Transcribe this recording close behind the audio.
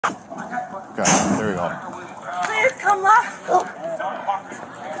Okay, there we go. Please come up.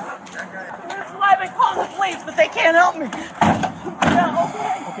 That's why they call the police, but they can't help me.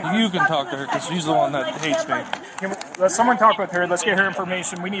 You can talk to her because she's the one that hates me. Let someone talk with her. Let's get her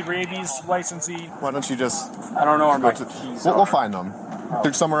information. We need rabies licensee. Why don't you just... I don't know where my go to, keys we'll find them.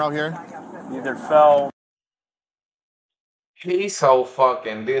 They're somewhere out here? Either fell. He's so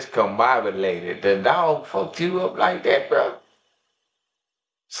fucking discombobulated. The dog fucked you up like that, bro.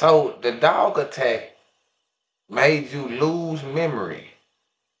 So the dog attack made you lose memory.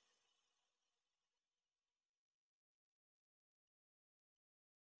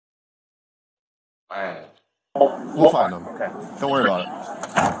 Man. We'll find them. Okay. Don't worry about it.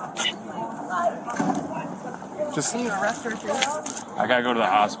 Just... Can you arrest her too? I gotta go to the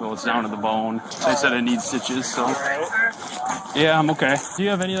hospital. It's down to the bone. They said it needs stitches, so... Yeah, I'm okay. Do you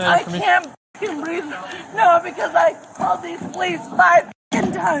have any of that I information? can't f***ing breathe. No, because I called these police 5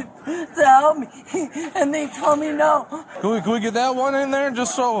 f***ing times to help me, and they told me no. Can we get that one in there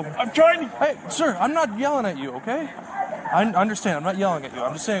just so... I'm trying to... Hey, sir, I'm not yelling at you, okay? I understand. I'm not yelling at you.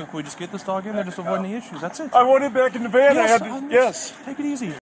 I'm just saying, can we just get this dog in there just avoid any issues? That's it. I want it back in the van. Yes, Yes. Take it easy.